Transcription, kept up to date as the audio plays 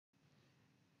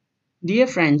Dear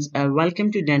friends,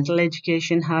 welcome to Dental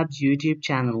Education Hub's YouTube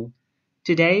channel.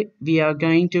 Today we are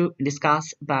going to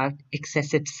discuss about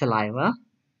excessive saliva.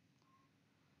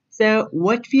 So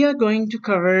what we are going to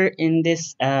cover in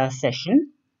this session,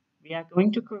 we are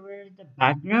going to cover the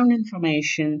background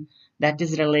information that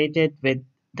is related with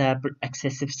the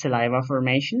excessive saliva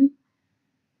formation,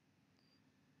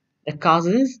 the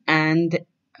causes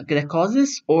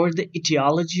or the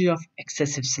etiology of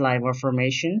excessive saliva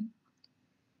formation,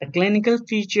 the clinical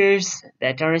features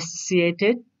that are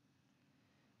associated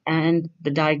and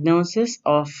the diagnosis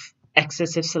of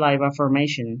excessive saliva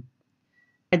formation.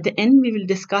 At the end, we will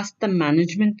discuss the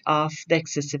management of the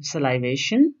excessive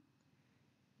salivation.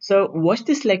 So watch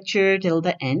this lecture till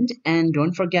the end and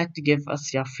don't forget to give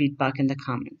us your feedback in the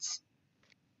comments.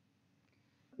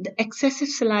 The excessive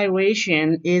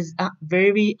salivation is a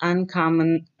very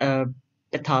uncommon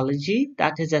pathology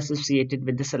that is associated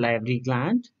with the salivary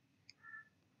gland.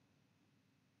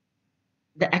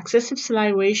 The excessive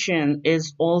salivation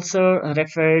is also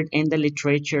referred in the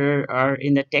literature or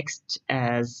in the text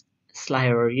as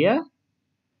sialorrhoea,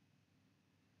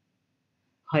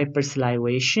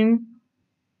 hypersalivation,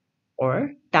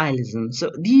 or Ptyalism.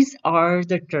 So these are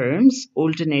the terms,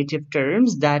 alternative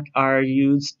terms that are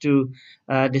used to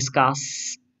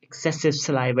discuss excessive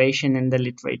salivation in the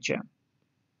literature.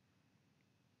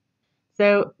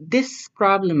 So this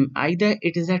problem, either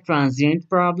it is a transient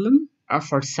problem or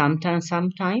for some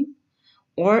time,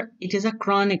 or it is a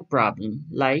chronic problem,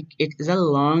 like it is a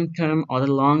long-term or a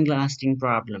long-lasting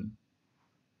problem.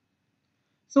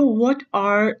 So what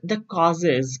are the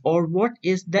causes or what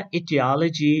is the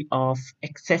etiology of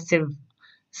excessive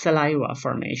saliva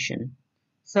formation?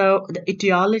 So the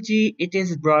etiology, it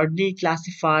is broadly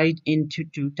classified into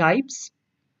two types.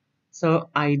 So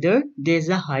either there's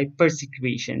a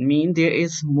hypersecretion, mean there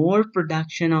is more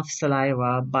production of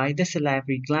saliva by the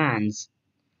salivary glands,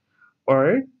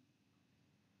 or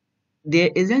there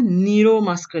is a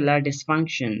neuromuscular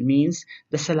dysfunction, means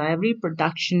the salivary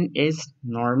production is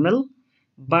normal,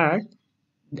 but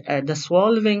the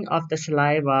swallowing of the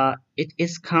saliva it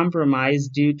is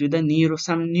compromised due to the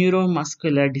some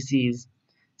neuromuscular disease.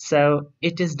 So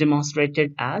it is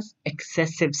demonstrated as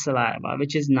excessive saliva,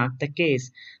 which is not the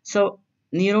case. So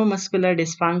neuromuscular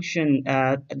dysfunction,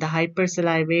 the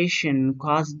hypersalivation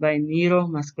caused by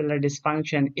neuromuscular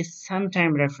dysfunction is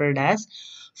sometimes referred as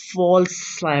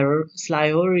false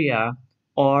sialorrhoea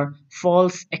or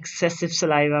false excessive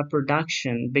saliva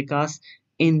production, because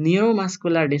in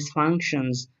neuromuscular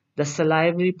dysfunctions the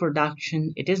salivary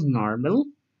production it is normal,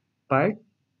 but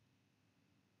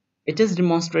it is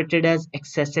demonstrated as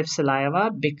excessive saliva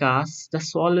because the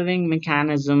swallowing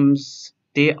mechanisms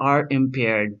they are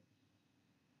impaired.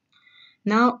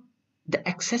 Now, the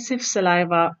excessive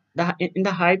saliva, in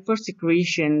the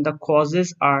hypersecretion, the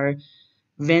causes are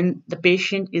when the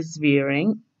patient is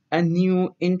wearing a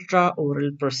new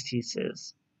intraoral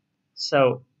prosthesis.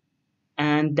 So,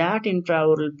 and that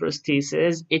intraoral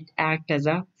prosthesis, it acts as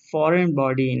a foreign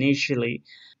body initially.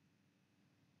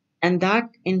 And that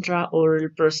new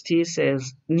intraoral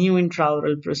prosthesis,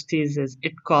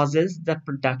 it causes the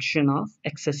production of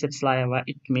excessive saliva.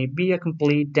 It may be a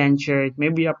complete denture, it may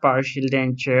be a partial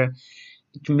denture,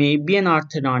 it may be an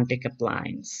orthodontic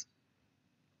appliance.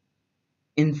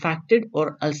 Infected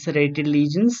or ulcerated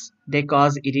lesions, they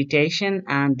cause irritation,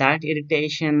 and that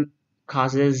irritation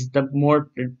causes the more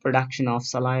production of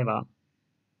saliva.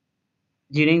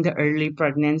 During the early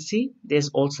pregnancy, there's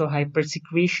also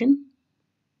hypersecretion,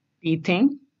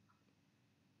 teething.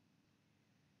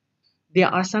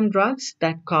 There are some drugs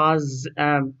that cause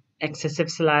excessive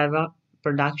saliva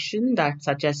production, that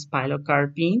such as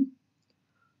pilocarpine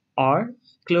or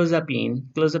clozapine.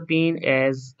 Clozapine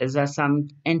is some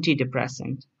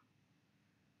antidepressant.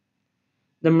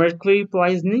 The mercury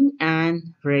poisoning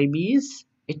and rabies,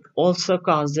 it also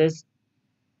causes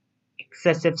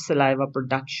excessive saliva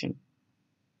production.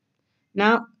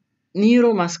 Now,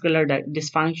 neuromuscular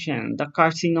dysfunction, the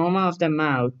carcinoma of the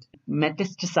mouth,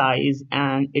 metastasize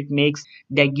and it makes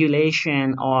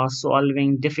degulation or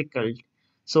swallowing difficult.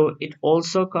 So it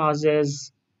also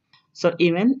causes, so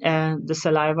even the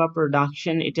saliva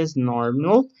production, it is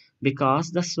normal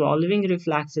because the swallowing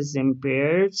reflex is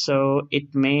impaired, so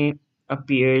it may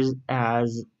appear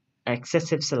as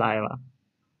excessive saliva.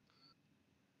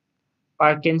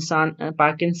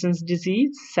 Parkinson's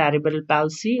disease, cerebral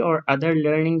palsy, or other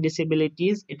learning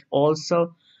disabilities. It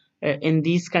also, in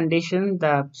these conditions,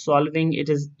 the swallowing it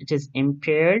is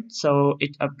impaired, so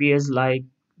it appears like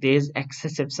there is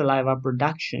excessive saliva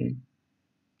production.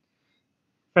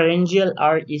 Pharyngeal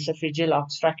or esophageal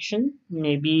obstruction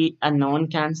may be a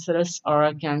non-cancerous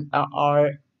or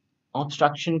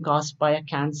obstruction caused by a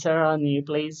cancer or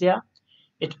neoplasia.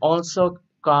 It also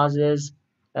causes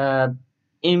uh,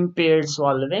 impaired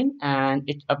swallowing, and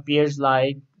it appears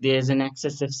like there's an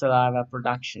excessive saliva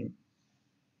production.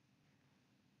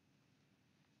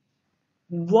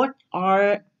 What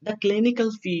are the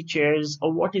clinical features,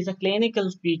 or what is a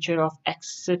clinical feature of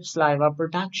excessive saliva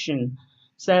production?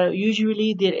 So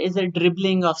usually there is a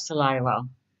dribbling of saliva,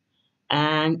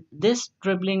 and this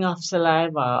dribbling of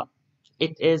saliva,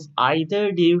 it is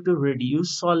either due to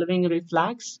reduced swallowing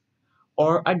reflex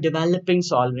or a developing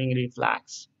swallowing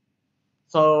reflex.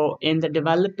 So in the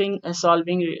developing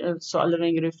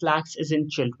swallowing reflex is in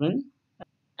children,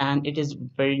 and it is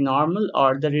very normal,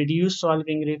 or the reduced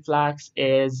swallowing reflex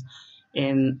is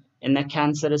in the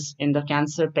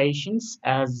cancer patients,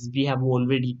 as we have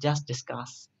already just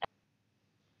discussed.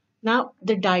 Now,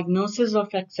 the diagnosis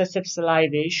of excessive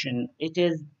salivation, it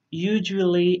is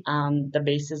usually on the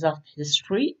basis of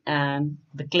history and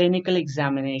the clinical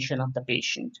examination of the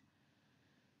patient.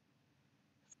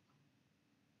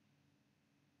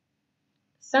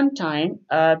 Sometimes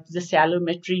the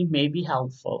salimetry may be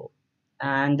helpful,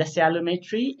 and the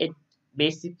salimetry, it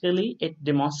basically it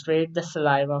demonstrates the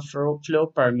saliva flow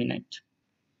per minute.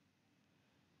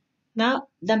 Now,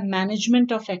 the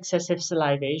management of excessive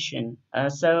salivation.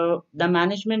 So, the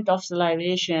management of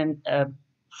salivation,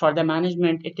 for the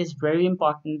management, it is very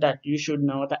important that you should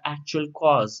know the actual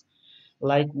cause.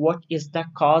 Like, what is the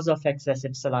cause of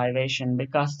excessive salivation?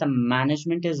 Because the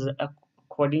management is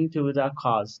according to the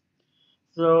cause.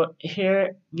 So,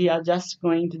 here we are just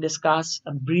going to discuss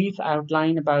a brief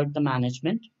outline about the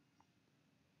management.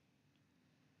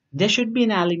 There should be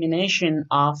an elimination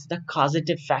of the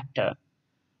causative factor.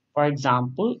 For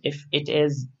example, if it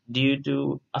is due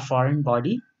to a foreign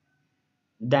body,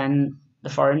 then the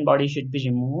foreign body should be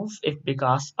removed. If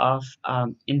because of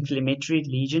inflammatory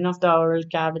lesion of the oral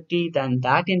cavity, then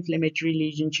that inflammatory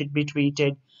lesion should be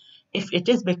treated. If it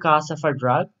is because of a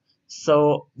drug,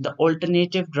 so the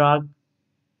alternative drug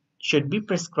should be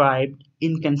prescribed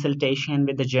in consultation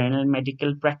with the general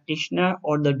medical practitioner,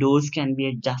 or the dose can be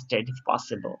adjusted if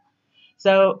possible.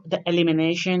 So the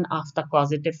elimination of the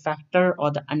causative factor,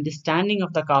 or the understanding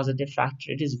of the causative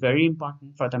factor, it is very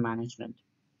important for the management.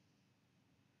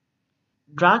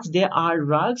 Drugs, there are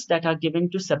drugs that are given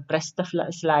to suppress the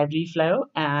salivary flow,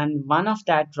 and one of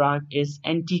that drug is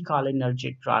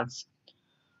anticholinergic drugs.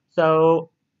 So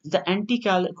the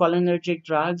anticholinergic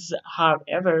drugs,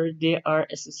 however, they are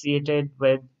associated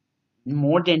with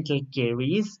more dental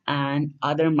caries and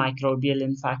other microbial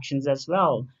infections as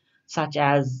well, such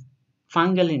as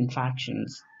fungal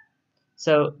infections.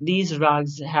 So these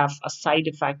drugs have a side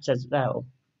effects as well.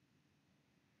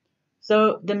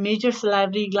 So the major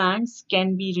salivary glands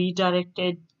can be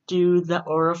redirected to the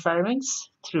oropharynx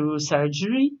through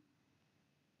surgery,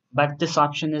 but this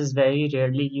option is very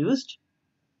rarely used.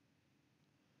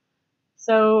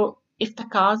 So if the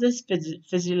cause is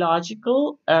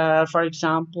physiological, for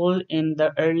example, in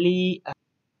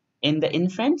the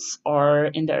infants or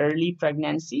in the early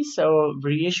pregnancy, so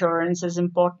reassurance is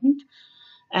important.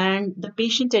 And the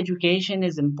patient education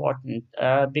is important,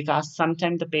 because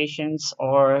sometimes the patients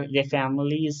or their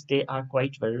families, they are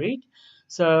quite worried.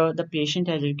 So the patient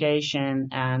education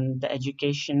and the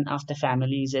education of the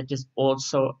families, it is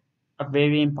also a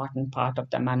very important part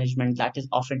of the management that is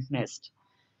often missed.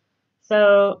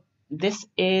 So this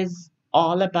is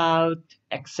all about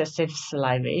excessive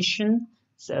salivation.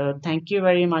 So thank you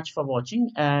very much for watching.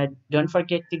 Don't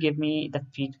forget to give me the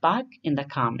feedback in the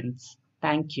comments.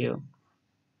 Thank you.